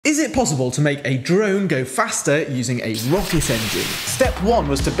Is it possible to make a drone go faster using a rocket engine? Step 1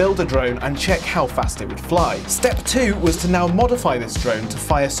 was to build a drone and check how fast it would fly. Step 2 was to now modify this drone to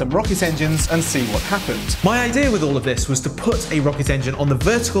fire some rocket engines and see what happened. My idea with all of this was to put a rocket engine on the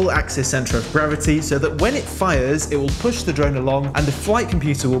vertical axis center of gravity so that when it fires, it will push the drone along and the flight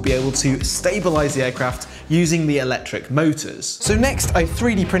computer will be able to stabilize the aircraft using the electric motors. So next, I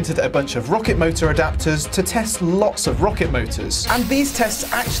 3D printed a bunch of rocket motor adapters to test lots of rocket motors. And these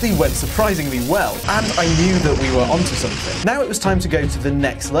tests actually went surprisingly well, and I knew that we were onto something. Now it was time to go to the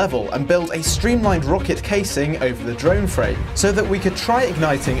next level and build a streamlined rocket casing over the drone frame, so that we could try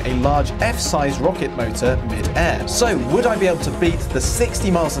igniting a large F-size rocket motor mid-air. So would I be able to beat the 60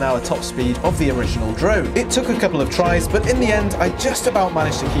 miles an hour top speed of the original drone? It took a couple of tries, but in the end I just about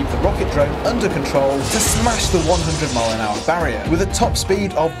managed to keep the rocket drone under control to smash the 100 mile an hour barrier with a top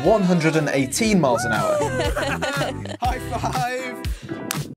speed of 118 miles an hour. High five!